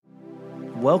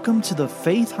Welcome to the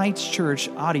Faith Heights Church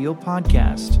audio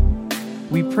podcast.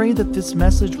 We pray that this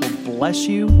message will bless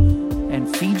you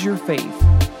and feed your faith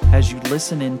as you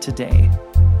listen in today.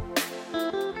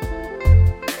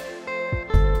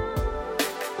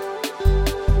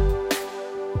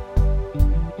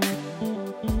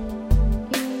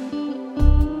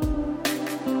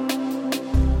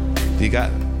 You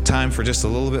got time for just a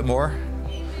little bit more?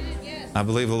 I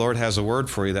believe the Lord has a word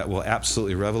for you that will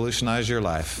absolutely revolutionize your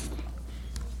life,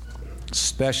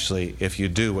 especially if you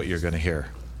do what you're going to hear.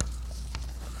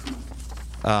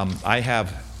 I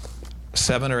have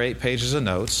 7 or 8 pages of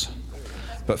notes,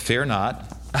 but fear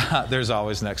not, there's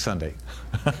always next Sunday.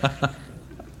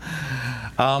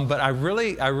 But I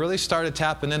really started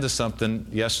tapping into something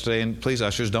yesterday, and please,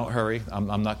 ushers, don't hurry.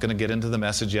 I'm not going to get into the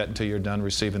message yet until you're done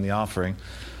receiving the offering.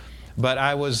 But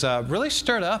I was really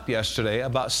stirred up yesterday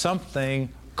about something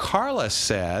Carla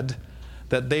said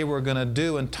that they were going to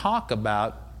do and talk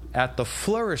about at the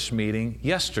Flourish meeting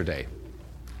yesterday,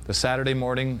 the Saturday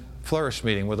morning Flourish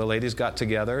meeting where the ladies got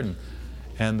together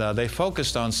and they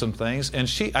focused on some things. And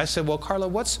I said, well, Carla,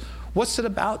 what's it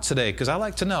about today? Because I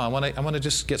like to know. I want to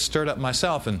just get stirred up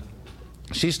myself. And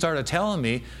she started telling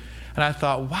me, and I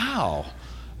thought, wow,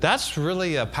 that's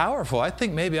really powerful. I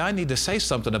think maybe I need to say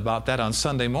something about that on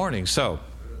Sunday morning. So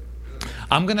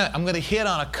I'm gonna hit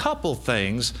on a couple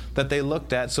things that they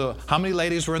looked at. So how many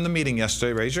ladies were in the meeting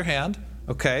yesterday? Raise your hand.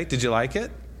 Okay. Did you like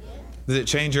it? Did it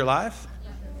change your life?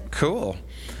 Cool.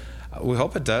 We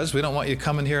hope it does. We don't want you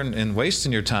coming here and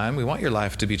wasting your time. We want your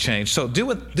life to be changed. So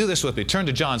do this with me. Turn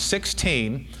to John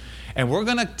 16, and we're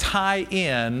going to tie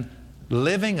in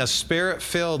living a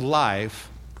Spirit-filled life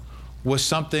with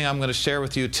something I'm going to share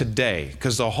with you today,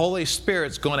 because the Holy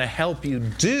Spirit's going to help you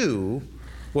do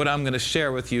what I'm going to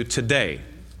share with you today.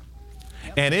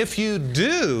 And if you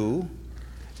do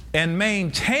and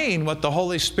maintain what the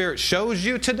Holy Spirit shows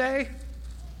you today,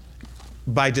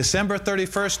 by December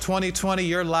 31st, 2020,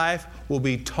 your life will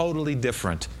be totally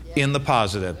different in the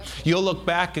positive. You'll look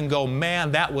back and go,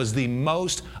 man, that was the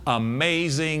most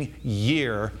amazing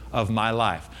year of my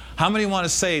life. How many want to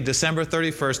say December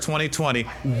 31st, 2020,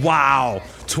 wow,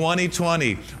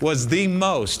 2020 was the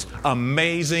most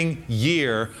amazing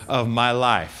year of my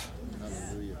life?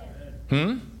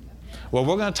 Well,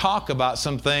 we're going to talk about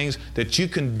some things that you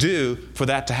can do for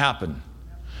that to happen.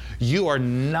 You are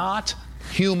not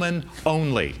human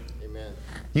only. Amen.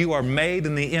 You are made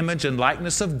in the image and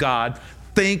likeness of God.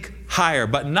 Think higher,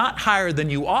 but not higher than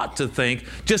you ought to think.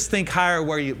 Just think higher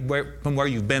from where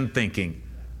you've been thinking.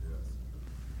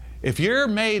 If you're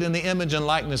made in the image and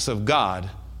likeness of God,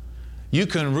 you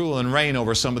can rule and reign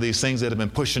over some of these things that have been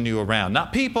pushing you around.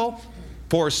 Not people,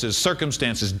 forces,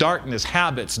 circumstances, darkness,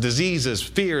 habits, diseases,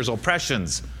 fears,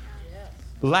 oppressions,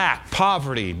 lack,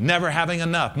 poverty, never having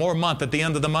enough, more month at the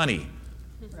end of the money.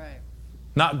 Right.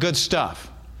 Not good stuff.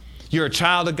 You're a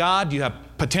child of God. You have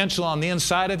potential on the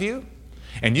inside of you,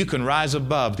 and you can rise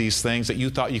above these things that you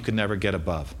thought you could never get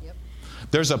above. Yep.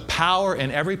 There's a power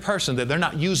in every person that they're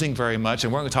not using very much,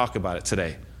 and we're going to talk about it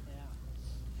today. Yeah.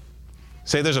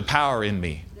 Say, there's a power in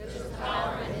me. There's a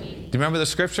power in me. Do you remember the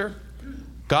scripture?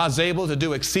 God's able to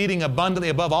do exceeding abundantly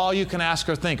above all you can ask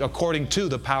or think, according to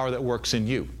the power that works in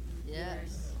you.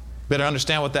 Yes. Better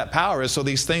understand what that power is so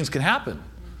these things can happen.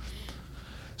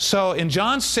 So in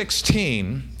John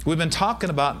 16, we've been talking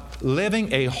about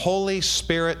living a Holy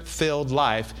Spirit-filled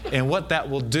life and what that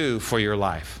will do for your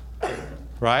life,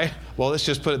 right? Well, let's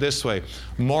just put it this way.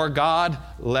 More God,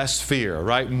 less fear,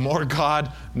 right? More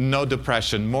God, no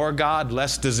depression. More God,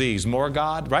 less disease. More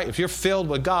God, right? If you're filled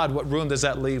with God, what room does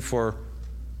that leave for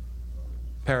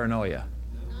paranoia?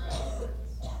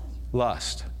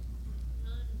 Lust.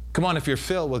 Come on, if you're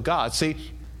filled with God. See,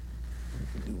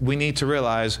 we need to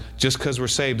realize just because we're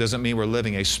saved doesn't mean we're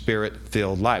living a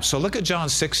Spirit-filled life. So look at John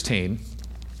 16,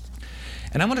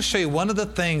 and I'm going to show you one of the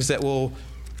things that will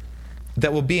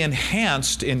be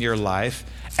enhanced in your life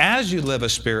as you live a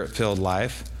Spirit-filled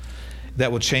life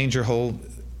that will change your whole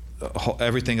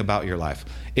everything about your life.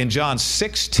 In John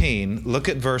 16, look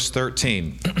at verse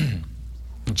 13.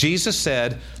 Jesus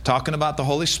said, talking about the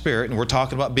Holy Spirit, and we're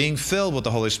talking about being filled with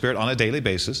the Holy Spirit on a daily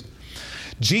basis.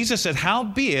 Jesus said,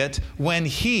 howbeit when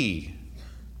He,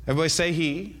 everybody say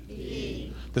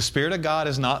He. The Spirit of God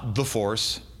is not the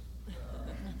force.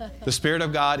 The Spirit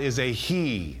of God is a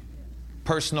He,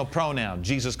 personal pronoun.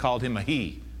 Jesus called Him a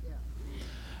He.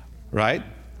 Right?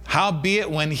 Howbeit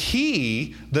when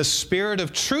He, the Spirit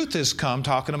of truth, is come,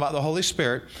 talking about the Holy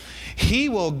Spirit, He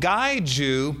will guide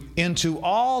you into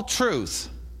all truth.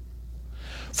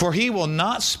 For He will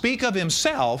not speak of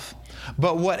Himself,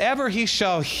 but whatever He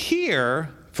shall hear,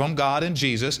 from God and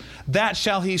Jesus, that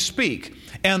shall he speak.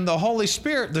 And the Holy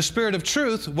Spirit, the Spirit of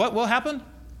truth, what will happen?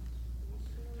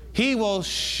 He will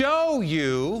show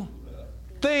you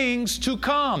things to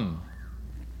come.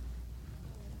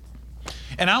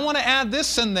 And I want to add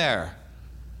this in there.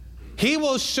 He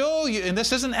will show you, and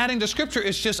this isn't adding to Scripture,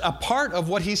 it's just a part of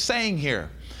what he's saying here.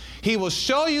 He will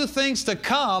show you things to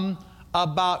come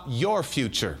about your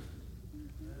future.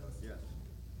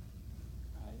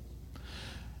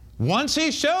 Once he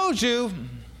shows you,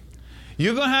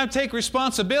 you're going to have to take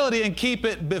responsibility and keep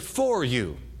it before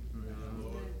you.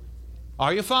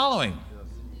 Are you following?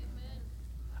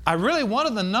 One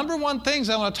of the number one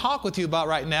things I want to talk with you about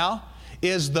right now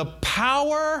is the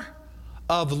power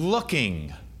of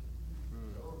looking.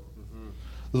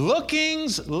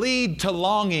 Lookings lead to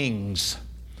longings.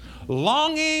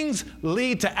 Longings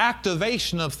lead to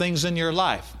activation of things in your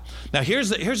life. Now here's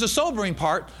the sobering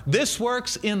part. This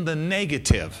works in the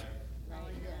negative.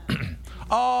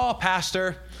 Oh,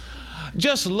 Pastor,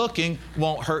 just looking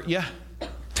won't hurt you.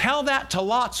 Tell that to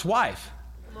Lot's wife.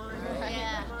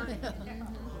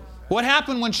 What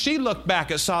happened when she looked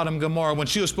back at Sodom and Gomorrah when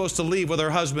she was supposed to leave with her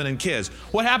husband and kids?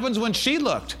 What happens when she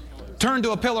looked? Turned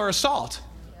to a pillar of salt.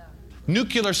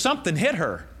 Nuclear something hit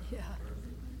her.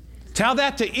 Tell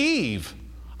that to Eve.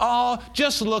 Oh,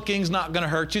 just looking's not going to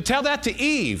hurt you. Tell that to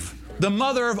Eve, the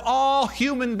mother of all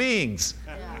human beings.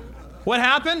 What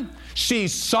happened? She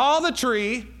saw the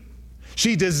tree.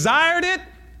 She desired it.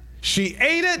 She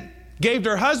ate it. Gave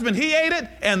to her husband. He ate it.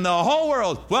 And the whole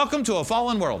world. Welcome to a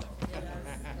fallen world.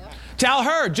 Tell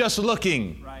her just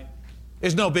looking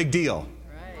is no big deal.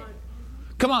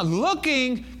 Come on,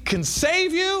 looking can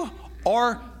save you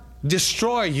or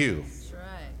destroy you.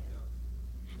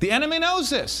 The enemy knows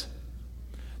this.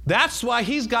 That's why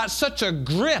he's got such a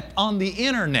grip on the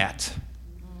internet.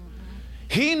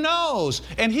 He knows,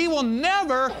 and he will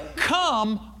never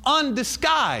come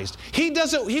undisguised. He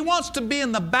wants to be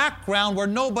in the background where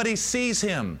nobody sees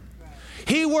him.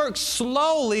 He works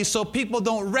slowly so people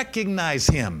don't recognize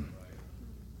him.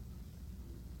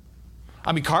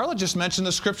 I mean, Carla just mentioned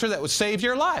the scripture that would save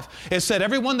your life. It said,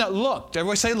 everyone that looked,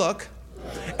 everybody say look.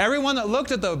 Everyone that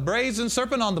looked at the brazen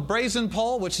serpent on the brazen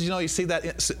pole, which is, you see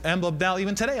that emblem now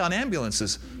even today on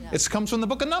ambulances. Yeah. It comes from the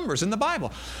book of Numbers in the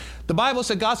Bible. The Bible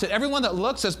said, God said, everyone that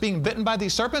looks as being bitten by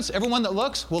these serpents, everyone that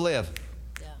looks will live.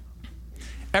 Yeah.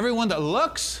 Everyone that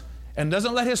looks and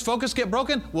doesn't let his focus get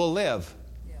broken will live.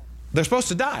 Yeah. They're supposed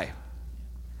to die.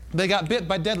 They got bit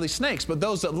by deadly snakes, but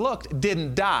those that looked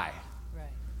didn't die. Right.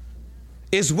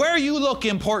 Is where you look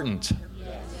important?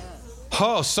 Yes.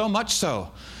 Oh, so much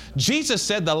so. Jesus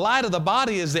said the light of the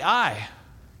body is the eye.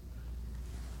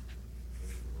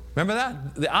 Remember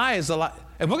that? The eye is the light.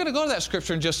 And we're going to go to that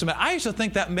scripture in just a minute. I used to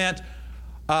think that meant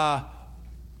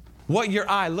what your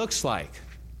eye looks like.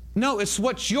 No, it's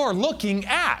what you're looking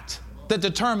at that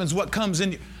determines what comes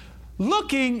in you.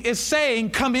 Looking is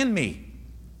saying, come in me.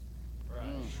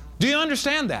 Do you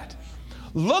understand that?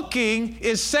 Looking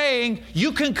is saying,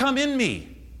 you can come in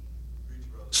me.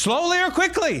 Slowly or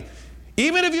quickly.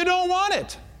 Even if you don't want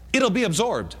it. It'll be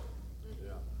absorbed.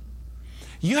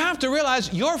 You have to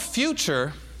realize your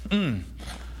future, the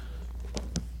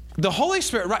Holy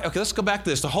Spirit, right, okay, let's go back to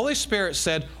this. The Holy Spirit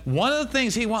said one of the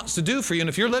things he wants to do for you, and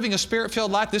if you're living a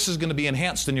Spirit-filled life, this is going to be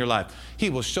enhanced in your life. He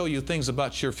will show you things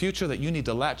about your future that you need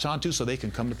to latch onto so they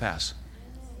can come to pass.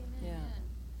 Yeah.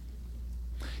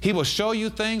 He will show you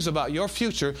things about your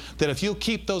future that if you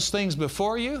keep those things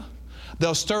before you,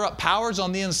 they'll stir up powers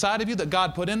on the inside of you that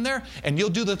God put in there, and you'll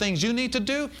do the things you need to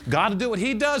do. God will do what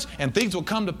he does, and things will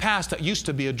come to pass that used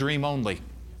to be a dream only.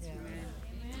 Yeah.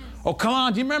 Oh, come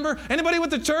on. Do you remember? Anybody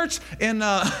with the church?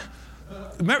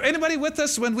 Anybody with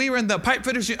us when we were in the pipe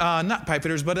fitters, not pipe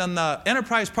fitters, but in the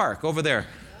Enterprise Park over there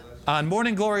on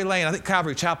Morning Glory Lane? I think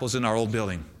Calvary Chapel's in our old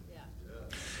building. Yeah.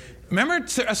 Remember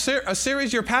a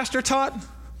series your pastor taught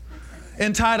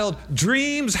entitled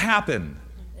Dreams Happen?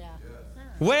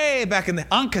 Way back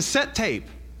on cassette tape.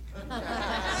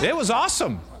 It was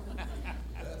awesome.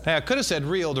 Hey, I could have said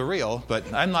reel to reel,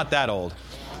 but I'm not that old.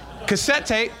 Cassette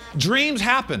tape, Dreams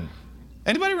Happen.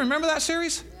 Anybody remember that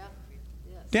series? Yeah.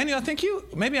 Yes. Daniel, I think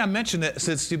maybe I mentioned it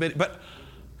since you, but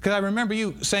because I remember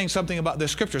you saying something about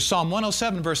this scripture. Psalm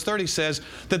 107 verse 30 says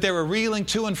that they were reeling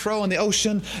to and fro in the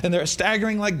ocean, and they're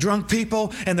staggering like drunk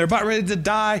people, and they're about ready to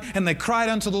die, and they cried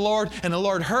unto the Lord, and the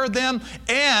Lord heard them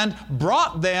and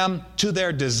brought them to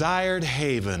their desired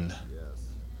haven.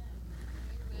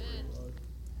 Yes.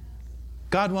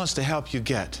 God wants to help you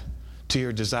get to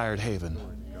your desired haven.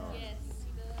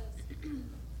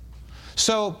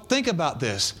 So think about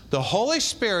this. The Holy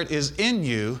Spirit is in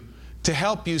you to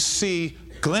help you see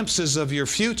glimpses of your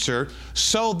future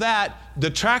so that the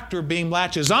tractor beam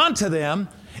latches onto them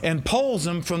and pulls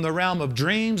them from the realm of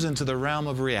dreams into the realm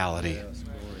of reality.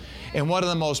 And one of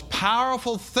the most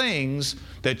powerful things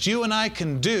that you and I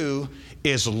can do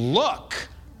is look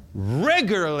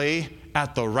regularly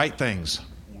at the right things.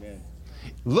 Amen.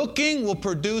 Looking will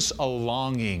produce a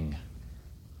longing,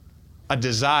 a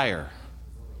desire.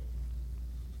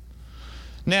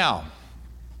 Now,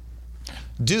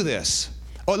 do this.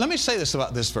 Oh, let me say this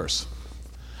about this verse.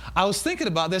 I was thinking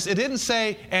about this. It didn't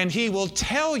say, and he will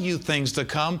tell you things to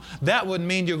come. That would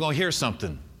mean you're going to hear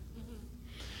something.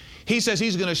 He says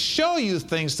he's going to show you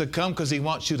things to come because he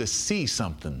wants you to see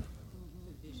something.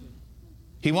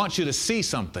 He wants you to see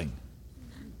something.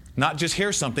 Not just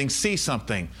hear something, see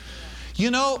something. You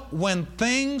know, when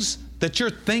things that you're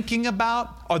thinking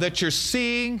about or that you're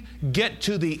seeing get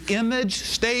to the image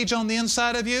stage on the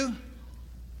inside of you,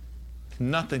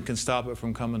 nothing can stop it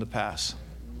from coming to pass.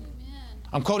 Amen.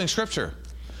 I'm quoting scripture.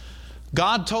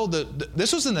 God told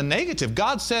this was in the negative.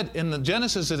 God said in the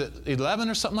Genesis 11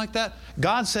 or something like that,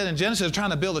 God said in Genesis,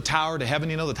 trying to build a tower to heaven,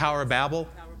 you know, the Tower of Babel?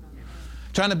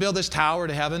 Trying to build this tower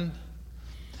to heaven.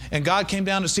 And God came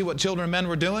down to see what children and men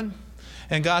were doing.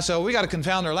 And God said, we got to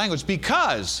confound their language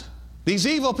because these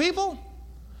evil people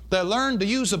that learned to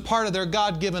use a part of their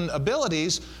God-given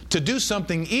abilities to do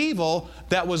something evil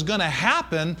that was going to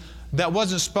happen that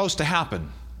wasn't supposed to happen.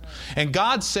 And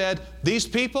God said, these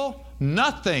people,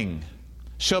 nothing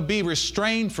shall be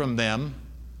restrained from them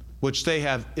which they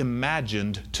have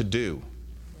imagined to do.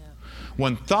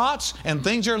 When thoughts and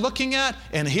things you're looking at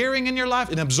and hearing in your life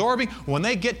and absorbing, when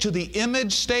they get to the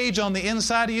image stage on the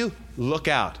inside of you, look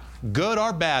out. Good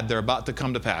or bad, they're about to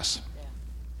come to pass.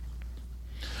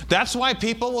 That's why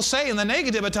people will say in the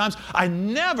negative at times, I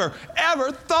never,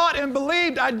 ever thought and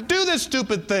believed I'd do this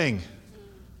stupid thing.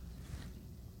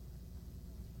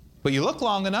 But you look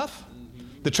long enough,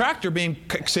 the tractor beam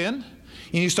kicks in,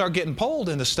 and you start getting pulled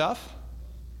into stuff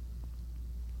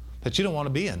that you don't want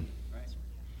to be in.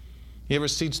 You ever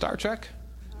seen Star Trek?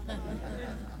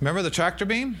 Remember the tractor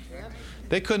beam?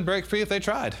 They couldn't break free if they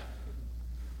tried.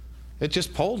 It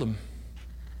just pulled them.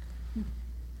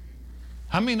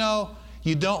 How many know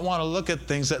you don't want to look at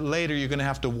things that later you're going to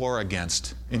have to war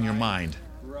against in your mind?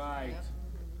 Right.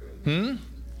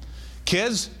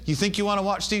 Kids, you think you want to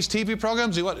watch these TV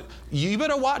programs? You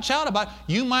better watch out about.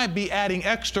 You might be adding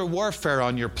extra warfare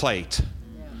on your plate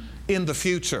in the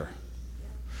future.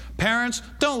 Parents,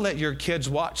 don't let your kids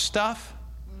watch stuff.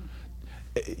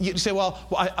 You say, well,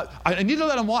 I need to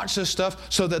let them watch this stuff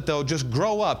so that they'll just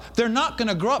grow up. They're not going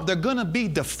to grow up. They're going to be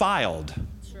defiled.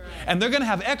 And they're going to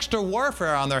have extra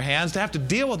warfare on their hands to have to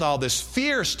deal with all this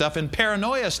fear stuff and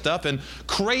paranoia stuff and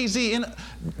crazy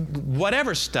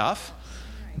whatever stuff.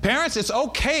 Parents, it's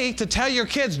okay to tell your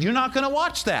kids, you're not going to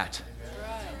watch that.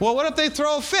 Well, what if they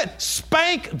throw a fit?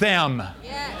 Spank them.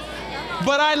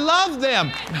 But I love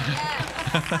them.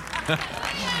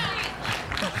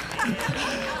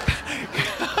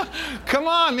 Come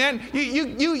on, man.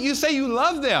 You say you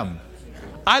love them.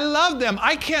 I love them.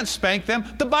 I can't spank them.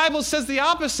 The Bible says the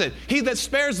opposite. He that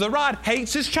spares the rod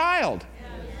hates his child.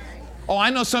 Oh, I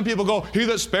know some people go, he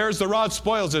that spares the rod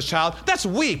spoils his child. That's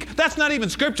weak. That's not even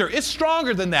scripture. It's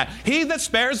stronger than that. He that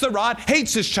spares the rod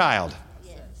hates his child.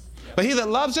 Yes. But he that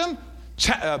loves him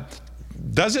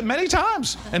does it many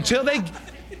times until they...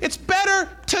 It's better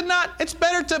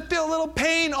to feel a little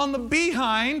pain on the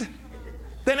behind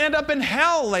than end up in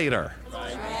hell later.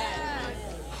 Right.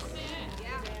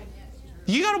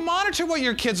 You got to monitor what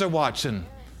your kids are watching.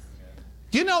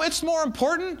 You know, it's more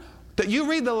important that you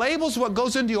read the labels, what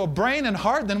goes into your brain and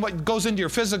heart, than what goes into your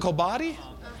physical body.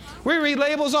 We read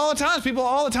labels all the time. People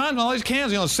all the time, all these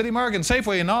cans, City Market and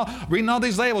Safeway and all, reading all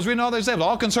these labels,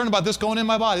 all concerned about this going in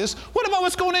my body. What about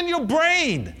what's going in your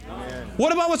brain? Amen.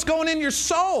 What about what's going in your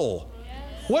soul?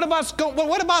 Yes.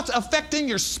 What about affecting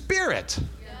your spirit?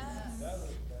 Yes.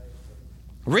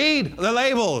 Read the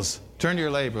labels. Turn to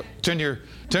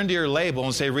your label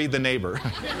and say, read the neighbor.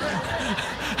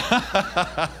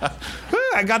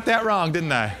 I got that wrong,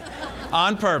 didn't I?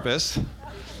 On purpose.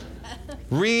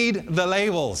 Read the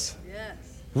labels. Yes.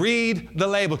 Read the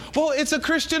labels. Well, it's a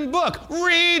Christian book.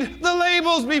 Read the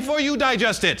labels before you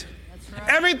digest it. Right.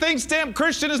 Everything stamped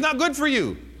Christian is not good for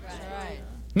you. Right.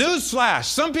 Newsflash.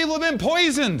 Some people have been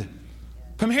poisoned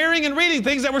from hearing and reading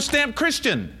things that were stamped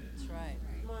Christian. That's right.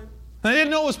 And they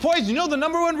didn't know it was poison. You know the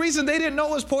number one reason they didn't know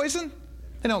it was poison?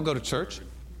 They don't go to church.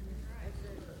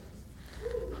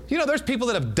 You know, there's people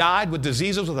that have died with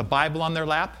diseases with a Bible on their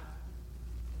lap.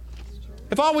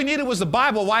 If all we needed was the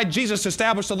Bible, why did Jesus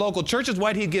establish the local churches?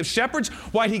 Why did he give shepherds?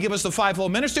 Why did he give us the fivefold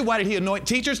ministry? Why did he anoint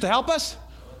teachers to help us?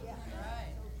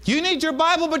 You need your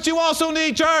Bible, but you also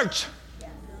need church.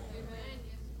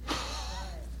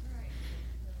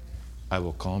 I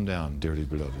will calm down, dearly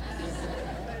beloved.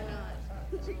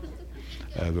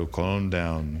 I will calm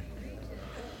down.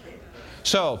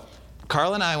 So,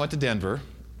 Carla and I went to Denver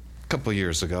a couple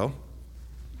years ago.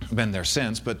 Been there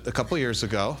since, but a couple years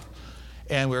ago.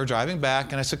 And we were driving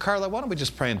back, and I said, Carla, why don't we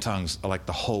just pray in tongues like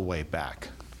the whole way back?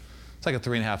 It's like a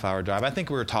 3.5-hour drive. I think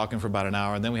we were talking for about an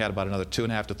hour, and then we had about another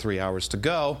 2.5 to 3 hours to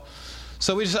go.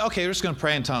 So we just said, okay, we're just going to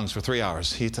pray in tongues for 3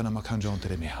 hours.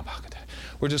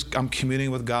 I'm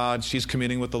communing with God. She's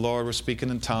communing with the Lord. We're speaking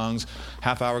in tongues.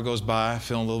 Half hour goes by. I'm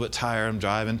feeling a little bit tired. I'm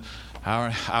driving.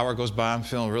 Hour goes by. I'm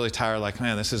feeling really tired. Like,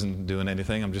 man, this isn't doing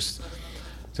anything. I'm just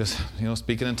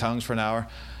speaking in tongues for an hour.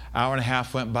 Hour and a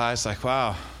half went by. It's like,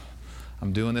 wow,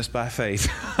 I'm doing this by faith.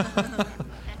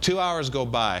 2 hours go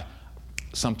by.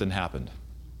 Something happened.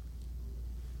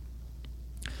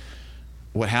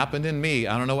 What happened in me,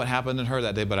 I don't know what happened in her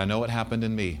that day, but I know what happened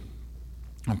in me.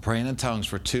 I'm praying in tongues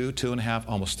for 2.5,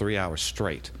 almost 3 hours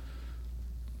straight.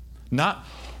 Not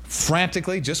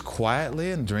frantically, just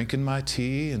quietly and drinking my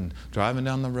tea and driving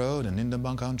down the road and for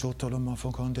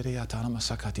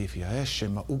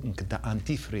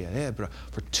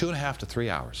 2.5 to 3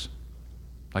 hours.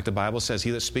 Like the Bible says,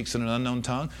 he that speaks in an unknown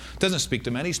tongue doesn't speak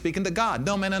to men, he's speaking to God.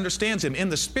 No man understands him. In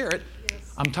the Spirit,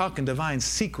 yes. I'm talking divine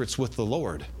secrets with the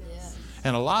Lord. Yes.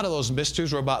 And a lot of those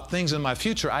mysteries were about things in my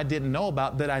future I didn't know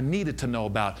about that I needed to know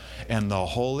about. And the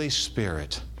Holy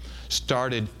Spirit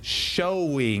started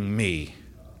showing me.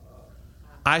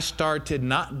 I started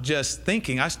not just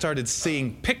thinking, I started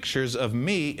seeing pictures of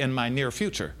me in my near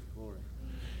future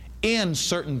in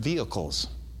certain vehicles.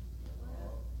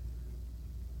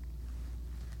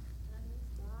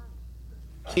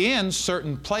 In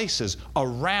certain places,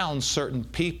 around certain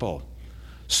people.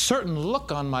 Certain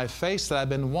look on my face that I've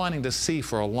been wanting to see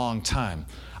for a long time.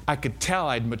 I could tell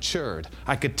I'd matured.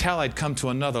 I could tell I'd come to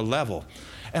another level.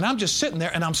 And I'm just sitting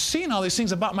there and I'm seeing all these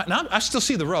things about my... Now, I still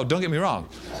see the road, don't get me wrong.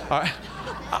 All right?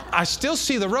 I still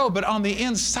see the road, but on the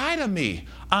inside of me,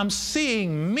 I'm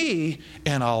seeing me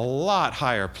in a lot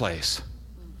higher place.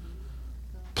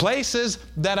 Places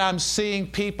that I'm seeing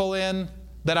people in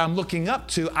that I'm looking up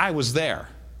to, I was there.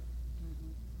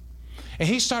 And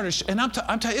he started, and I'm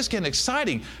telling you, it's getting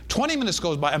exciting. 20 minutes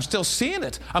goes by, I'm still seeing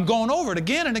it. I'm going over it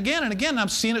again and again and again, and I'm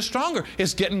seeing it stronger.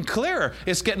 It's getting clearer.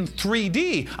 It's getting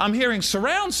 3D. I'm hearing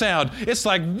surround sound. It's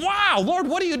like, wow, Lord,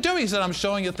 what are you doing? He said, I'm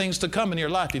showing you things to come in your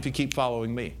life if you keep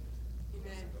following me.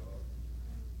 Amen.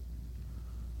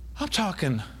 I'm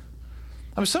talking,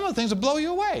 some of the things will blow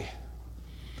you away.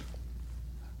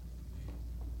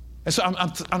 And so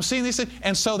I'm seeing these things.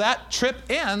 And so that trip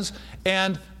ends,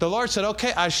 and the Lord said,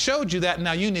 okay, I showed you that.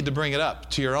 Now you need to bring it up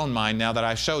to your own mind now that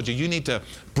I showed you. You need to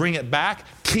bring it back,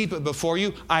 keep it before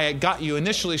you. I got you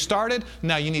initially started.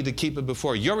 Now you need to keep it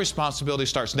before you. Your responsibility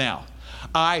starts now.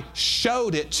 I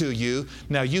showed it to you.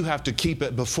 Now you have to keep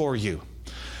it before you.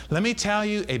 Let me tell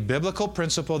you a biblical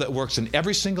principle that works in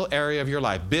every single area of your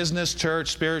life. Business,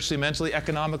 church, spiritually, mentally,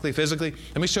 economically, physically.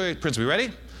 Let me show you a principle. You ready?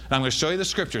 And I'm going to show you the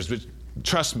scriptures. But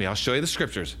trust me, I'll show you the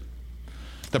scriptures.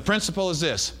 The principle is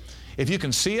this. If you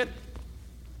can see it,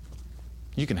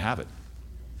 you can have it.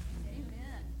 Amen.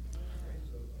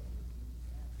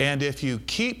 And if you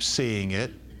keep seeing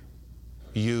it,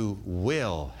 you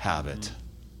will have it.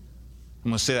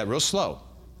 I'm going to say that real slow.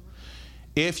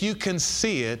 If you can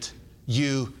see it,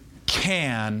 you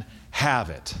can have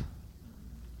it.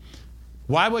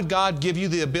 Why would God give you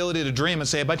the ability to dream and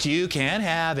say, but you can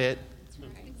have it?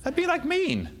 That'd be like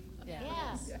mean.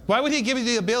 Why would he give you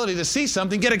the ability to see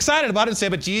something, get excited about it, and say,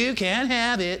 but you can't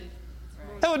have it?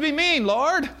 That would be mean,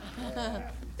 Lord.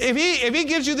 If he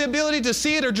gives you the ability to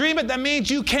see it or dream it, that means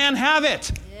you can have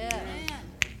it. Yeah.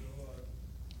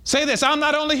 Say this, I'm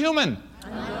not only human.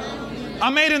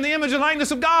 I'm made in the image and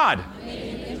likeness of God.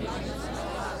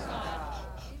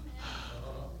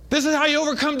 This is how you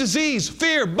overcome disease,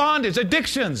 fear, bondage,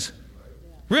 addictions.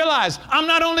 Realize, I'm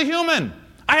not only human.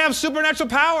 I have supernatural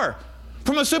power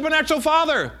from a supernatural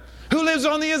Father who lives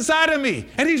on the inside of me,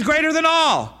 and He's greater than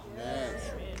all.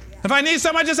 Yes. If I need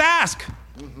something, I just ask.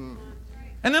 Mm-hmm.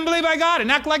 And then believe I got it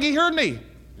and act like He heard me.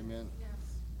 Amen.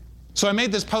 So I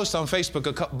made this post on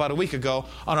Facebook about a week ago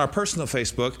on our personal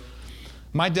Facebook,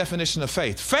 my definition of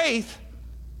faith. Faith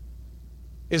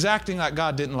is acting like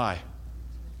God didn't lie.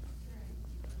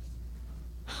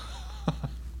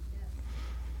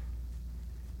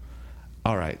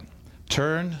 All right.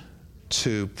 Turn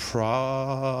to Proverbs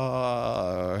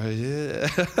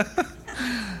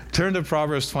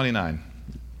 29.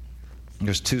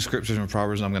 There's 2 scriptures in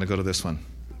Proverbs, and I'm going to go to this one.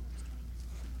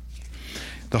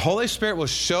 The Holy Spirit will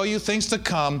show you things to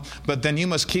come, but then you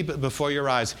must keep it before your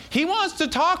eyes. He wants to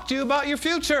talk to you about your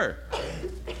future.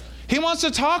 He wants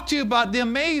to talk to you about the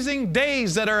amazing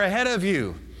days that are ahead of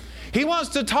you. He wants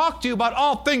to talk to you about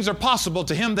all things are possible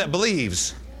to him that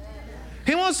believes.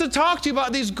 He wants to talk to you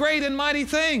about these great and mighty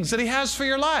things that he has for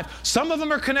your life. Some of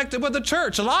them are connected with the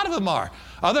church. A lot of them are.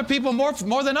 Other people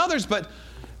more than others. But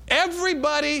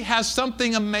everybody has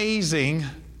something amazing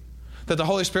that the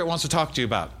Holy Spirit wants to talk to you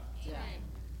about.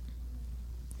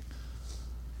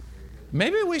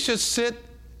 Maybe we should sit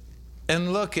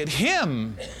and look at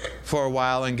him for a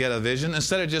while and get a vision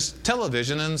instead of just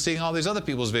television and seeing all these other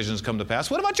people's visions come to pass.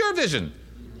 What about your vision?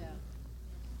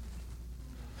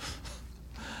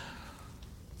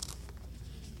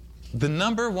 The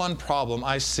number one problem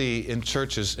I see in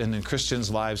churches and in Christians'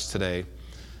 lives today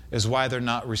is why they're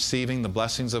not receiving the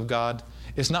blessings of God.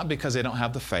 It's not because they don't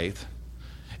have the faith.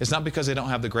 It's not because they don't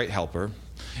have the great helper.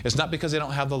 It's not because they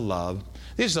don't have the love.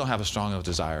 They just don't have a strong enough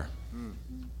desire.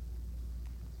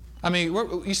 I mean,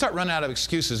 you start running out of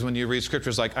excuses when you read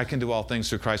scriptures like, I can do all things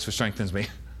through Christ who strengthens me,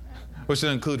 which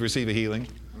would include receive a healing,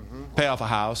 pay off a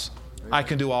house. I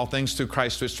can do all things through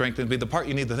Christ who strengthens me. The part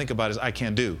you need to think about is I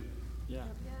can do.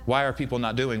 Why are people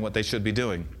not doing what they should be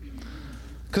doing?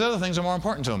 Because other things are more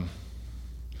important to them.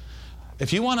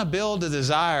 If you want to build a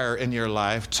desire in your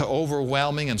life to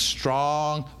overwhelming and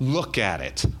strong, look at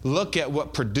it. Look at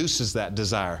what produces that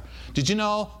desire. Did you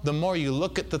know the more you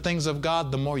look at the things of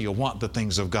God, the more you want the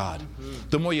things of God?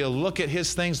 The more you look at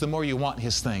his things, the more you want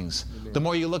his things. The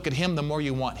more you look at him, the more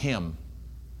you want him.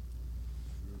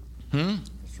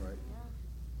 That's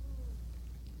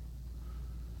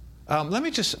right. Let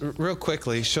me just real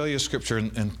quickly show you a scripture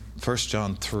in 1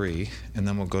 John 3, and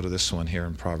then we'll go to this one here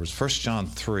in Proverbs. 1 John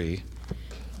 3,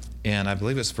 and I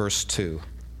believe it's verse 2.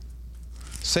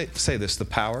 Say this, the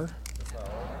power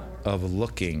of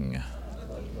looking.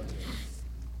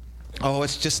 Oh,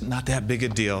 it's just not that big a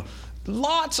deal.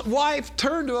 Lot's wife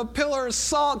turned to a pillar of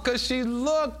salt because she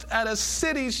looked at a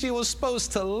city she was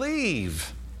supposed to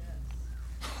leave.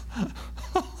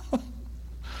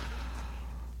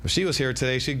 If she was here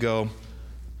today, she'd go,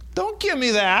 don't give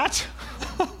me that.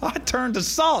 I turned to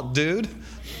salt, dude.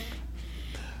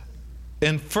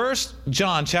 In 1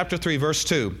 John chapter 3, verse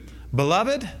 2,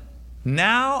 Beloved,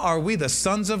 now are we the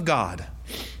sons of God.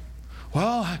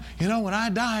 Well, you know, when I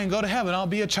die and go to heaven, I'll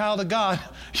be a child of God.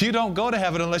 You don't go to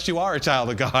heaven unless you are a child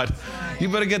of God. You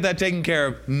better get that taken care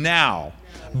of now.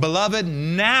 Beloved,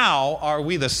 now are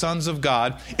we the sons of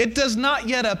God. It does not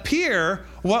yet appear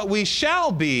what we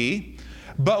shall be,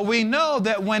 but we know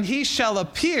that when he shall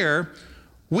appear,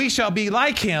 we shall be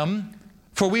like him,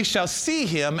 for we shall see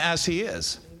him as he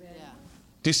is. Amen.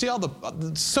 Do you see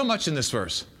so much in this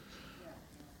verse?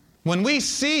 When we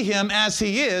see him as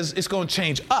he is, it's going to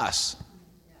change us.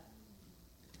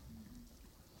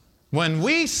 When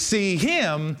we see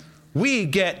him, we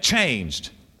get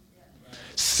changed.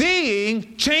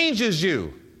 Seeing changes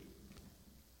you.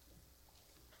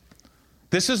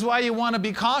 This is why you want to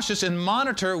be cautious and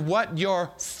monitor what you're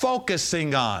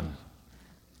focusing on.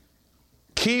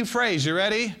 Key phrase, you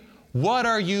ready? What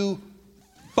are you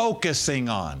focusing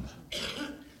on?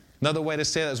 Another way to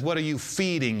say that is, what are you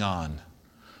feeding on?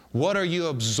 What are you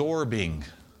absorbing?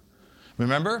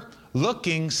 Remember,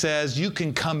 looking says you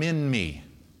can come in me.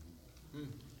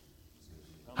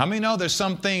 How many know there's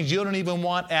some things you don't even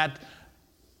want at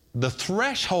the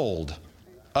threshold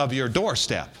of your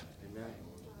doorstep?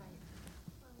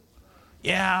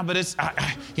 Yeah, but it's,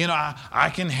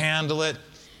 I can handle it.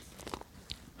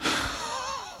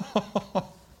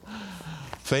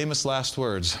 Famous last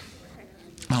words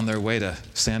on their way to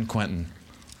San Quentin.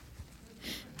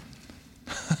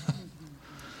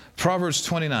 Proverbs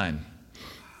 29.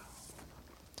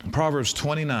 Proverbs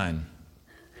 29.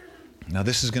 Now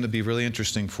this is going to be really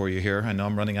interesting for you here. I know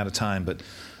I'm running out of time, but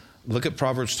look at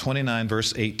Proverbs 29,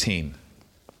 verse 18.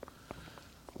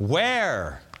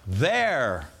 Where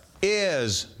there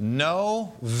is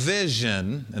no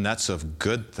vision, and that's of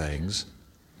good things,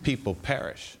 people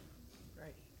perish.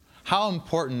 Right. How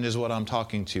important is what I'm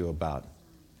talking to you about?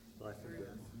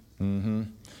 Mm-hmm.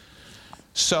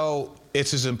 So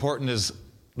it's as important as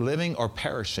living or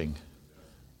perishing.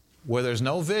 Where there's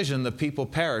no vision, the people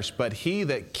perish, but he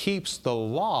that keeps the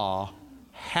law,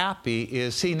 happy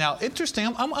is he. Now, interesting,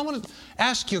 I want to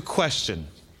ask you a question.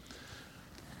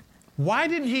 Why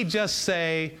didn't he just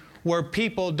say, where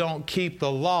people don't keep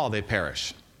the law, they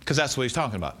perish? Because that's what he's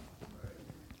talking about.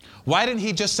 Why didn't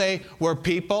he just say, where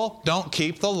people don't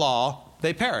keep the law,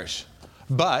 they perish?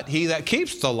 But he that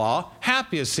keeps the law,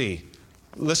 happy is he.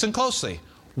 Listen closely.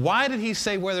 Why did he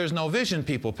say, where there's no vision,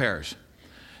 people perish?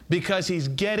 Because he's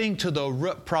getting to the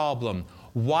root problem.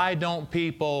 Why don't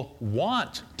people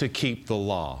want to keep the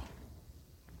law?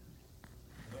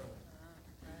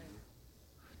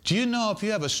 Do you know if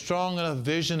you have a strong enough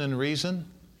vision and reason,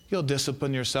 you'll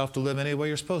discipline yourself to live any way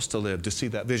you're supposed to live to see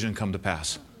that vision come to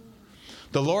pass?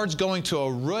 The Lord's going to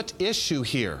a root issue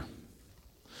here.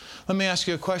 Let me ask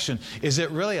you a question. Is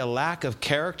it really a lack of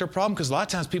character problem? Because a lot of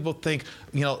times people think,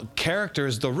 character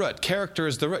is the root. Character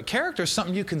is the root. Character is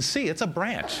something you can see. It's a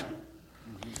branch.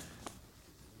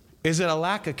 Is it a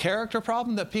lack of character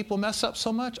problem that people mess up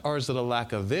so much? Or is it a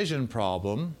lack of vision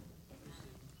problem,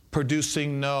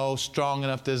 producing no strong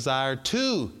enough desire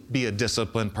to be a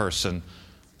disciplined person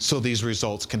so these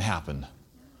results can happen?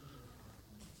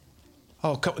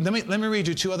 Let me read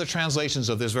you two other translations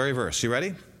of this very verse. You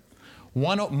ready?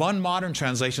 One modern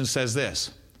translation says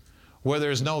this: where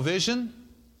there is no vision,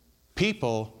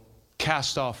 people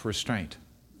cast off restraint.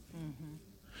 Mm-hmm.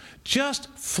 Just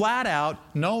flat out,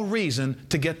 no reason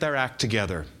to get their act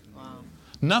together. Wow.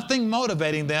 Nothing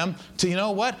motivating them to, you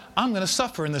know what, I'm going to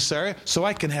suffer in this area so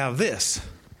I can have this.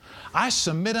 I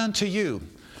submit unto you.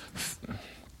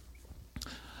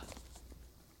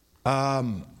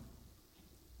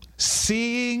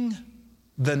 Seeing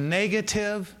the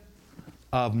negative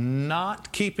of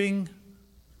not keeping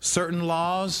certain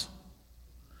laws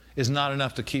is not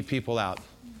enough to keep people out.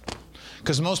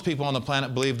 Because most people on the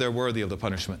planet believe they're worthy of the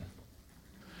punishment.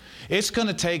 It's going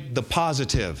to take the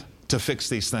positive to fix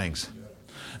these things.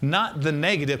 Not the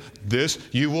negative, this,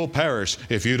 you will perish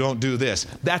if you don't do this.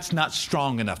 That's not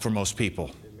strong enough for most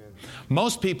people. Amen.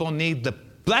 Most people need the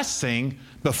blessing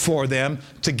before them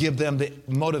to give them the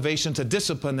motivation to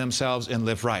discipline themselves and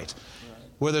live right.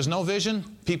 Where there's no vision,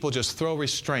 people just throw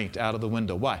restraint out of the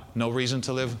window. Why? No reason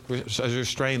to live a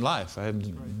restrained life. I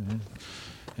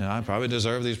probably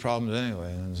deserve these problems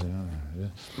anyway.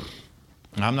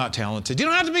 I'm not talented. You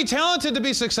don't have to be talented to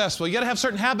be successful. You got to have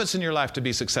certain habits in your life to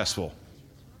be successful.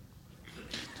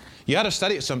 You got to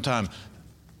study it sometime.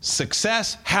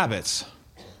 Success habits.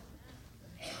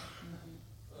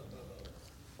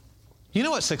 You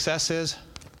know what success is?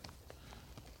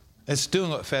 It's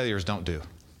doing what failures don't do.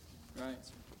 Right.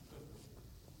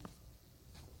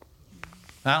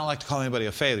 I don't like to call anybody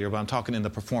a failure, but I'm talking in the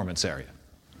performance area.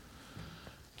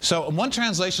 So one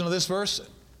translation of this verse,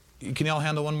 can you all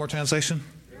handle one more translation?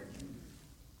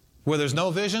 Where there's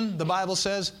no vision, the Bible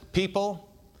says, people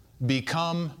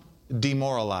become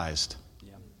demoralized.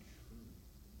 Yeah.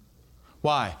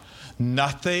 Why?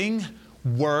 Nothing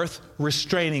worth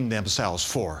restraining themselves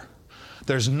for.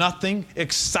 There's nothing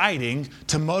exciting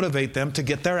to motivate them to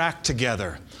get their act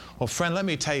together. Well, friend, let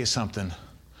me tell you something.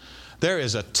 There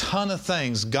is a ton of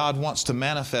things God wants to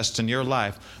manifest in your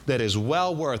life that is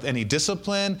well worth any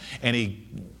discipline, any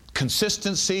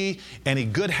consistency, any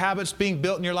good habits being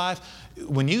built in your life.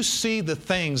 When you see the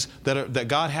things that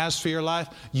God has for your life,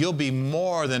 you'll be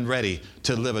more than ready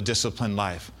to live a disciplined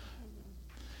life.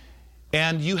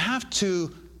 And you have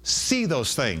to see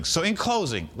those things. So in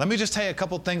closing, let me just tell you a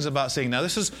couple things about seeing. Now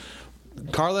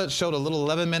Carla showed a little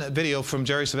 11-minute video from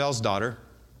Jerry Savelle's daughter,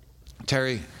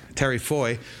 Terry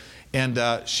Foy,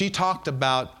 and she talked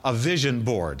about a vision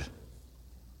board.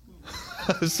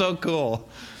 It's so cool.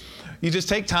 You just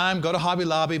take time, go to Hobby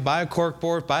Lobby, buy a cork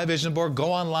board, buy a vision board,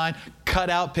 go online,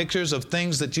 cut out pictures of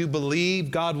things that you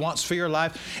believe God wants for your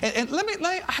life. And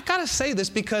I got to say this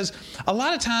because a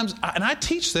lot of times, and I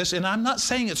teach this, and I'm not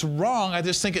saying it's wrong, I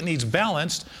just think it needs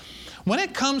balanced. When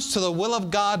it comes to the will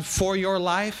of God for your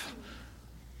life,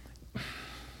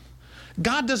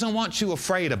 God doesn't want you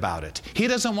afraid about it. He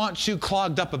doesn't want you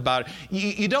clogged up about it.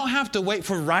 You don't have to wait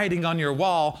for writing on your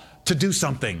wall to do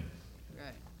something.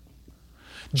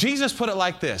 Jesus put it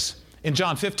like this in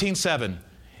John 15:7.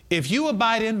 If you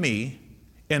abide in me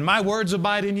and my words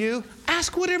abide in you,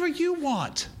 ask whatever you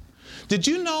want. Did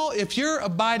you know if you're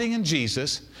abiding in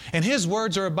Jesus and his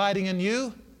words are abiding in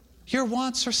you, your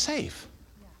wants are safe?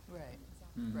 Yeah. Right.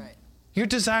 Right. Your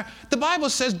desire. The Bible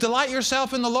says, delight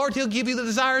yourself in the Lord. He'll give you the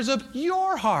desires of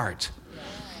your heart. Yeah.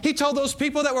 He told those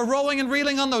people that were rolling and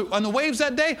reeling on the waves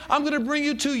that day, I'm going to bring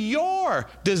you to your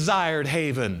desired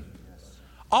haven.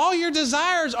 All your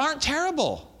desires aren't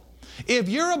terrible. If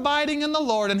you're abiding in the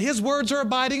Lord and his words are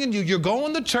abiding in you, you're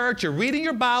going to church, you're reading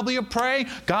your Bible, you're praying.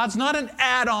 God's not an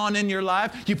add-on in your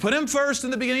life. You put him first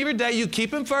in the beginning of your day. You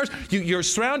keep him first. You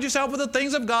surround yourself with the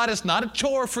things of God. It's not a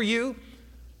chore for you.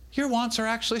 Your wants are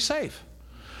actually safe.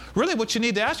 Really, what you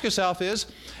need to ask yourself is,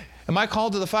 am I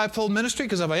called to the fivefold ministry?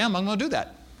 Because if I am, I'm going to do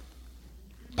that.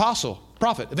 Apostle,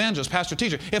 prophet, evangelist, pastor,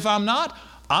 teacher. If I'm not,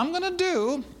 I'm going to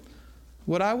do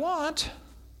what I want,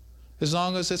 as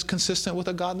long as it's consistent with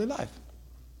a godly life.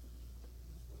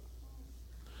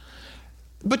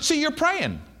 But see, you're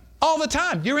praying all the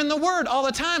time. You're in the Word all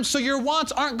the time, so your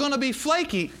wants aren't going to be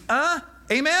flaky.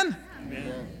 Amen?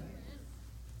 Amen.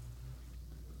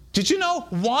 Did you know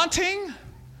wanting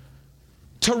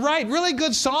to write really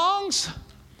good songs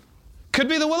could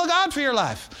be the will of God for your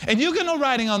life? And you get no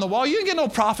writing on the wall. You get no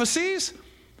prophecies.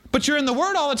 But you're in the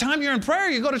Word all the time. You're in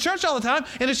prayer. You go to church all the time.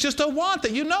 And it's just a want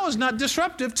that you know is not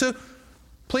disruptive to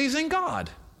pleasing God.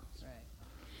 Right.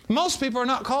 Most people are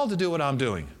not called to do what I'm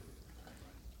doing.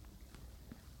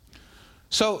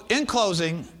 So in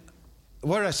closing,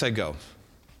 where did I say go?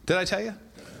 Did I tell you?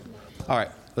 All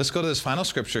right. Let's go to this final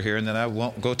scripture here, and then I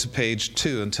won't go to page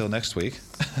 2 until next week.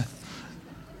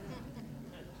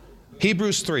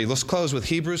 Hebrews 3. Let's close with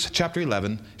Hebrews chapter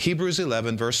 11. Hebrews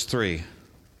 11, verse 3.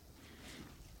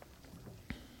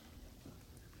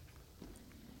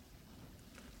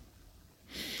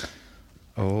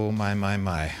 Oh,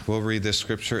 my. We'll read this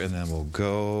scripture, and then we'll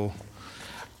go.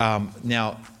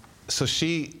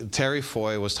 Terry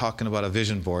Foy was talking about a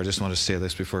vision board. I just want to say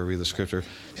this before I read the scripture.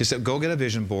 She said, go get a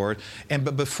vision board.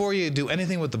 But before you do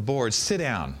anything with the board, sit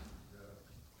down.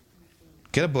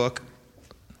 Get a book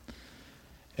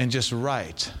and just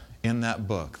write in that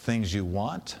book things you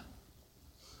want,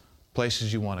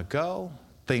 places you want to go,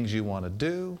 things you want to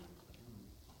do,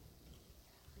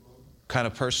 kind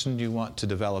of person you want to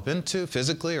develop into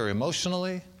physically or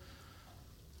emotionally.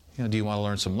 Do you want to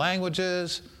learn some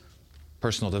languages,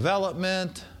 personal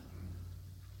development?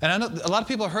 And I know a lot of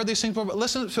people have heard these things before, but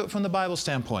listen to it from the Bible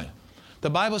standpoint. The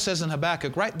Bible says in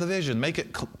Habakkuk, write the vision, make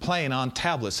it plain on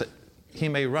tablets that he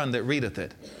may run that readeth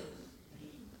it.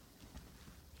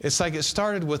 It's like it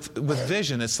started with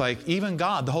vision. It's like even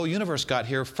God, the whole universe got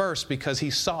here first because he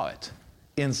saw it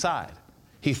inside.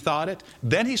 He thought it,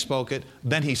 then he spoke it,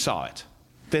 then he saw it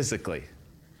physically.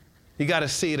 You got to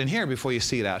see it in here before you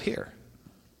see it out here.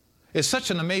 It's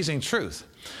such an amazing truth.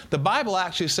 The Bible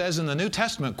actually says in the New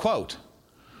Testament, quote,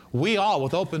 we all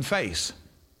with open face,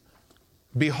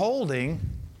 beholding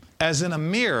as in a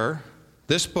mirror,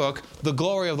 this book, the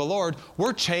glory of the Lord,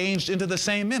 we're changed into the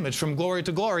same image from glory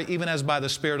to glory, even as by the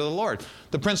Spirit of the Lord.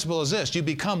 The principle is this, you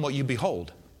become what you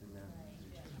behold.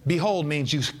 Behold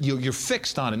means you're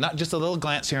fixed on it, not just a little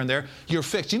glance here and there. You're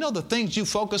fixed. You know the things you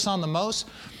focus on the most?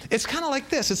 It's kind of like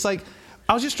this. It's like,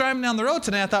 I was just driving down the road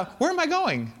today. I thought, where am I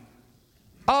going?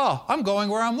 Oh, I'm going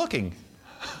where I'm looking.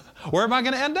 Where am I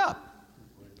going to end up?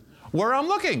 Where I'm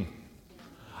looking.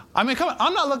 I mean, come on.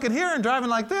 I'm not looking here and driving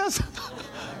like this.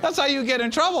 That's how you get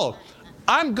in trouble.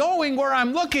 I'm going where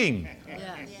I'm looking.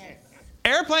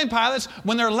 Airplane pilots,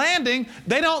 when they're landing,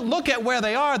 they don't look at where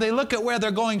they are. They look at where they're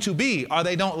going to be, or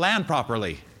they don't land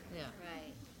properly. Yeah.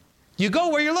 Right. You go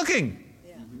where you're looking.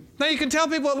 Yeah. Now you can tell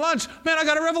people at lunch, man, I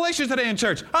got a revelation today in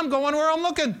church. I'm going where I'm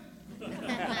looking.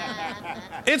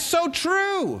 It's so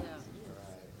true.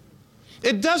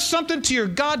 It does something to your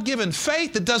God-given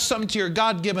faith. It does something to your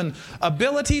God-given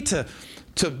ability to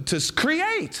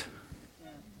create.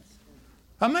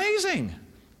 Amazing.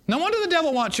 No wonder the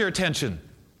devil wants your attention.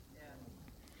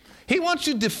 He wants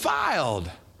you defiled,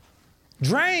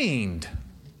 drained,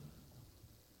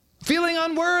 feeling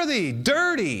unworthy,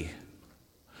 dirty.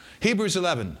 Hebrews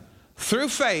 11. Through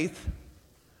faith,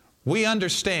 we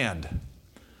understand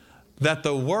that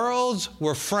the worlds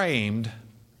were framed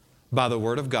by the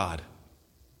Word of God,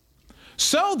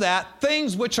 so that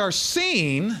things which are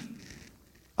seen,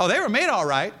 they were made all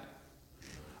right,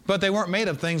 but they weren't made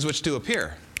of things which do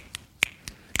appear.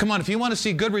 Come on, if you want to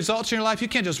see good results in your life, you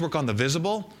can't just work on the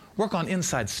visible. Work on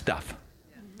inside stuff.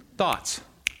 Thoughts,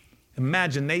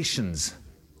 imaginations.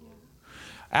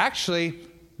 Actually,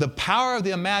 the power of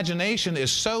the imagination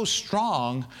is so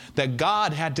strong that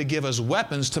God had to give us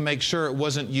weapons to make sure it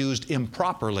wasn't used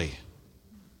improperly.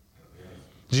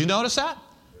 Did you notice that?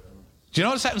 Did you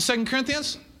notice that in 2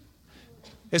 Corinthians?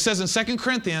 It says in 2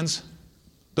 Corinthians,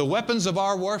 the weapons of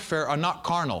our warfare are not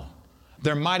carnal.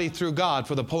 They're mighty through God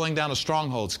for the pulling down of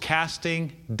strongholds,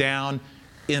 casting down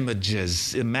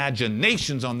images,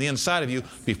 imaginations on the inside of you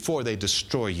before they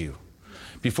destroy you,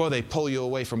 before they pull you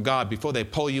away from God, before they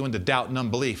pull you into doubt and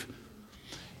unbelief.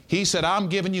 He said, I'm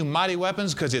giving you mighty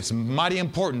weapons because it's mighty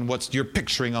important what you're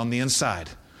picturing on the inside.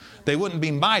 They wouldn't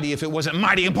be mighty if it wasn't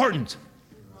mighty important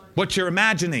what you're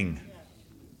imagining.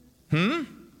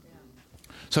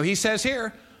 So he says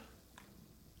here,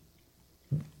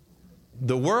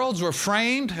 the worlds were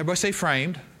framed, everybody say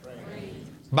framed,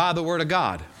 by the Word of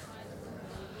God.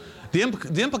 The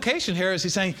implication here is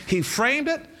he's saying he framed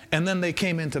it and then they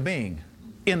came into being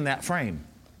in that frame.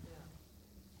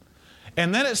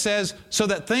 And then it says, so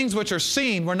that things which are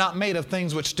seen were not made of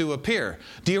things which do appear.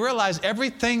 Do you realize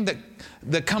everything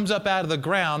that comes up out of the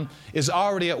ground is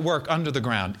already at work under the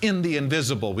ground, in the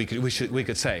invisible, we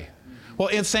could say. Well,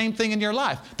 it's the same thing in your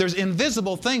life. There's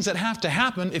invisible things that have to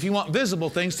happen if you want visible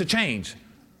things to change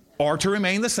or to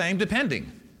remain the same,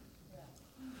 depending.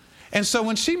 And so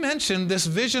when she mentioned this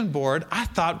vision board, I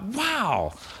thought,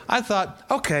 wow. I thought,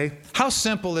 okay, how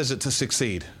simple is it to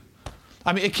succeed?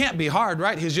 I mean, it can't be hard,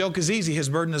 right? His yoke is easy, his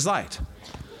burden is light.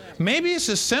 Maybe it's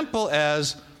as simple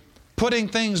as putting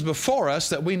things before us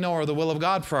that we know are the will of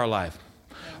God for our life.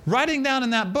 Writing down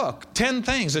in that book 10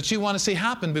 things that you want to see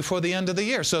happen before the end of the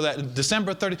year. So that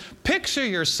December 30th, picture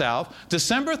yourself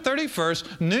December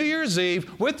 31st, New Year's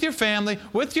Eve, with your family,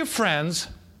 with your friends,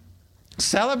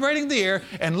 celebrating the year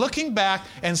and looking back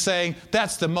and saying,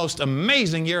 that's the most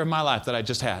amazing year of my life that I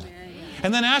just had.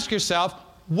 And then ask yourself,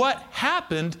 what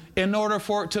happened in order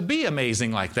for it to be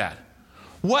amazing like that?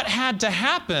 What had to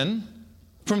happen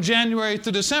from January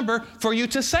to December for you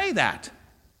to say that?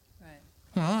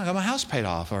 Well, I got my house paid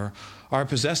off, or I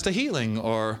possessed a healing,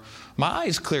 or my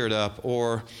eyes cleared up,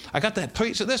 or I got to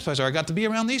preach at this place, or I got to be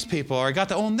around these people, or I got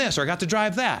to own this, or I got to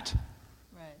drive that.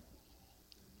 Right.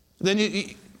 Then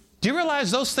do you realize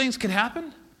those things can happen?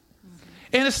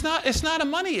 Mm-hmm. And it's not a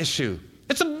money issue.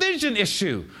 It's a vision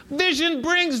issue. Vision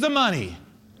brings the money.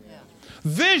 Yeah.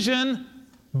 Vision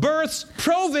births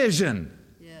provision.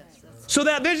 Yes, so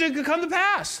that vision could come to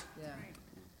pass.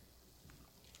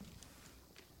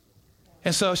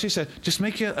 And so she said, just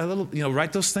make you a little,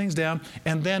 write those things down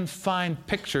and then find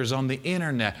pictures on the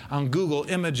internet, on Google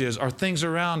Images, or things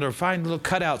around, or find little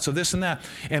cutouts of this and that,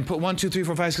 and put 1, 2, 3,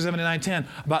 4, 5, 6, 7, 8, 9, 10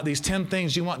 about these 10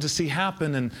 things you want to see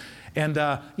happen. And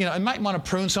you might want to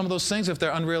prune some of those things if they're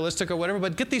unrealistic or whatever,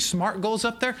 but get these SMART goals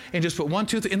up there and just put 1,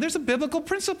 2, 3. And there's a biblical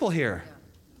principle here.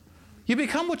 You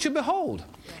become what you behold.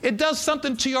 It does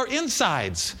something to your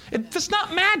insides. It's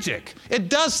not magic. It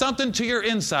does something to your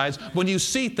insides when you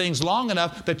see things long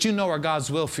enough that you know are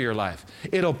God's will for your life.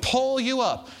 It'll pull you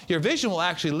up. Your vision will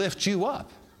actually lift you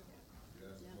up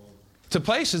to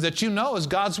places that you know is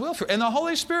God's will for. And the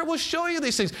Holy Spirit will show you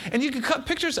these things. And you can cut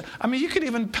pictures. I mean, you could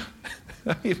even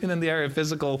in the area of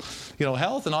physical,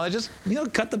 health and all that, just,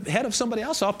 cut the head of somebody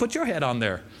else off, put your head on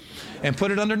there. And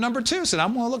put it under number 2. Said,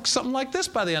 I'm going to look something like this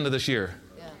by the end of this year.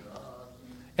 Yeah.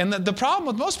 And the problem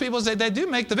with most people is they do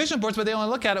make the vision boards, but they only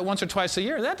look at it once or twice a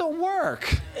year. That don't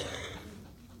work.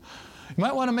 You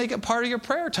might want to make it part of your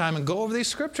prayer time and go over these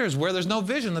scriptures. Where there's no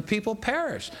vision, the people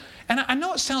perish. And I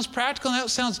know it sounds practical. And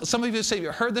some of you say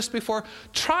you've heard this before.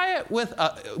 Try it with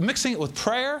mixing it with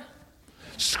prayer,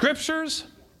 scriptures,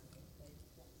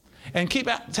 and keep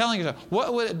telling yourself,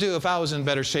 what would it do if I was in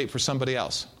better shape for somebody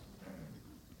else?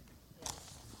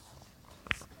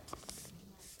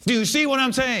 Do you see what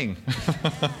I'm saying?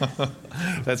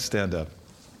 Let's stand up.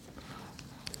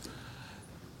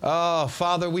 Oh,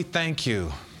 Father, we thank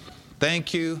you.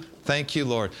 Thank you. Thank you,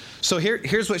 Lord. So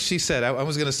here's what she said. I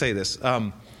was going to say this.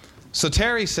 So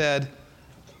Terry said,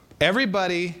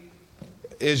 everybody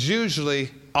is usually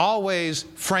always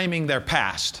framing their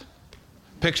past.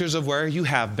 Pictures of where you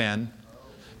have been.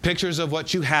 Pictures of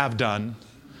what you have done.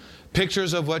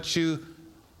 Pictures of what you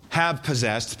have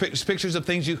possessed. Pictures of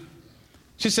things you...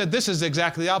 She said this is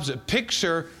exactly the opposite.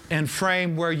 Picture and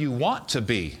frame where you want to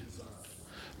be.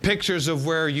 Pictures of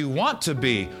where you want to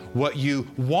be, what you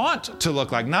want to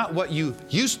look like, not what you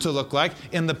used to look like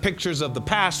in the pictures of the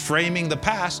past, framing the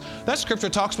past. That scripture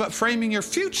talks about framing your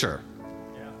future.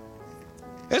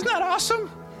 Isn't that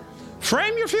awesome?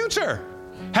 Frame your future.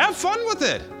 Have fun with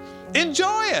it.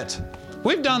 Enjoy it.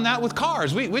 We've done that with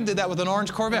cars. We did that with an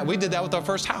orange Corvette. We did that with our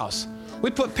first house. We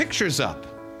put pictures up.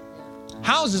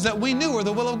 Houses that we knew were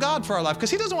the will of God for our life. Because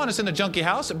He doesn't want us in a junky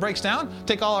house that breaks down,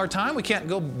 take all our time. We can't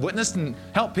go witness and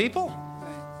help people.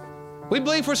 We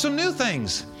believe for some new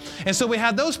things. And so we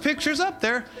had those pictures up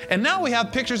there, and now we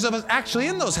have pictures of us actually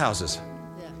in those houses.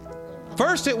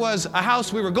 First it was a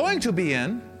house we were going to be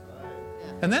in,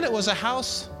 and then it was a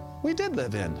house we did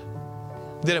live in.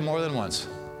 Did it more than once.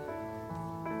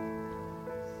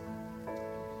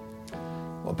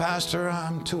 Well, Pastor,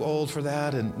 I'm too old for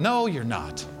that. And no, you're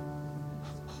not.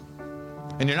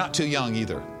 And you're not too young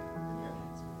either.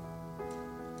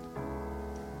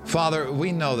 Father,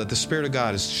 we know that the Spirit of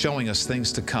God is showing us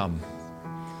things to come.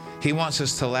 He wants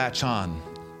us to latch on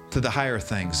to the higher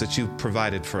things that you've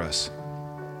provided for us.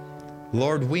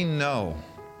 Lord, we know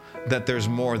that there's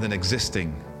more than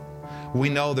existing. We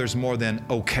know there's more than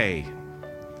okay.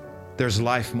 There's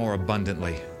life more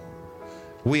abundantly.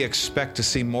 We expect to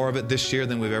see more of it this year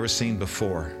than we've ever seen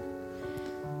before.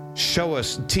 Show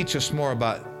us, teach us more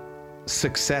about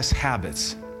success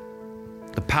habits,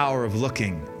 the power of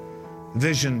looking,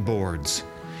 vision boards,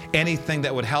 anything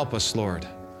that would help us, Lord,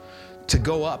 to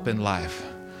go up in life,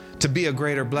 to be a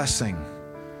greater blessing,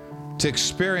 to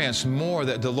experience more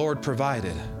that the Lord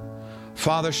provided.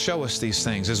 Father, show us these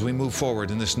things as we move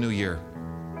forward in this new year.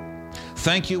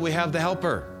 Thank you, we have the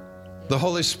helper. the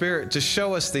Holy Spirit to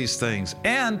show us these things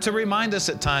and to remind us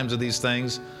at times of these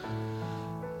things.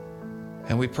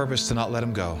 And we purpose to not let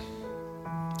them go.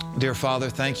 Dear Father,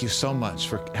 thank you so much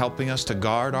for helping us to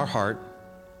guard our heart.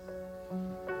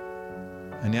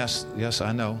 And yes,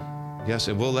 I know. Yes,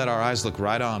 and we'll let our eyes look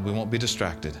right on. We won't be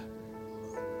distracted.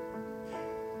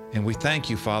 And we thank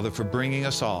you, Father, for bringing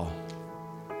us all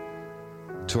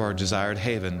to our desired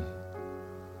haven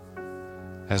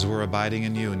as we're abiding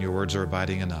in you and your words are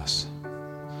abiding in us.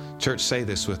 Church, say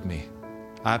this with me.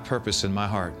 I purpose in my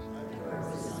heart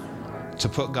to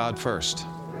put God first,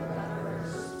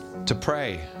 to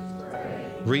pray,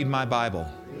 read my Bible,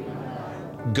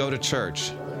 go to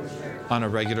church on a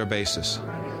regular basis.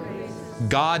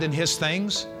 God and His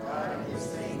things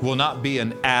will not be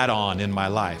an add-on in my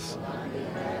life.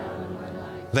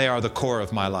 They are the core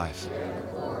of my life.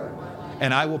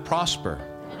 And I will prosper.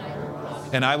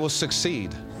 And I will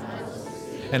succeed.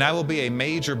 And I will be a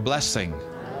major blessing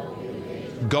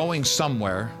going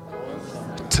somewhere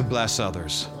to bless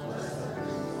others.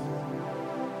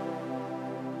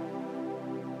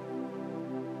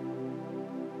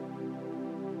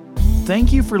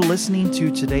 Thank you for listening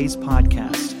to today's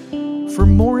podcast. For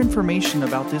more information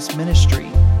about this ministry,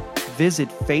 visit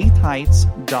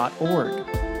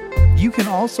faithheights.org. You can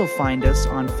also find us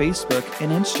on Facebook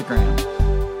and Instagram.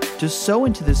 To sow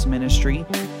into this ministry,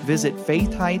 visit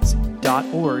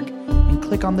faithheights.org and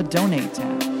click on the Donate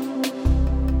tab.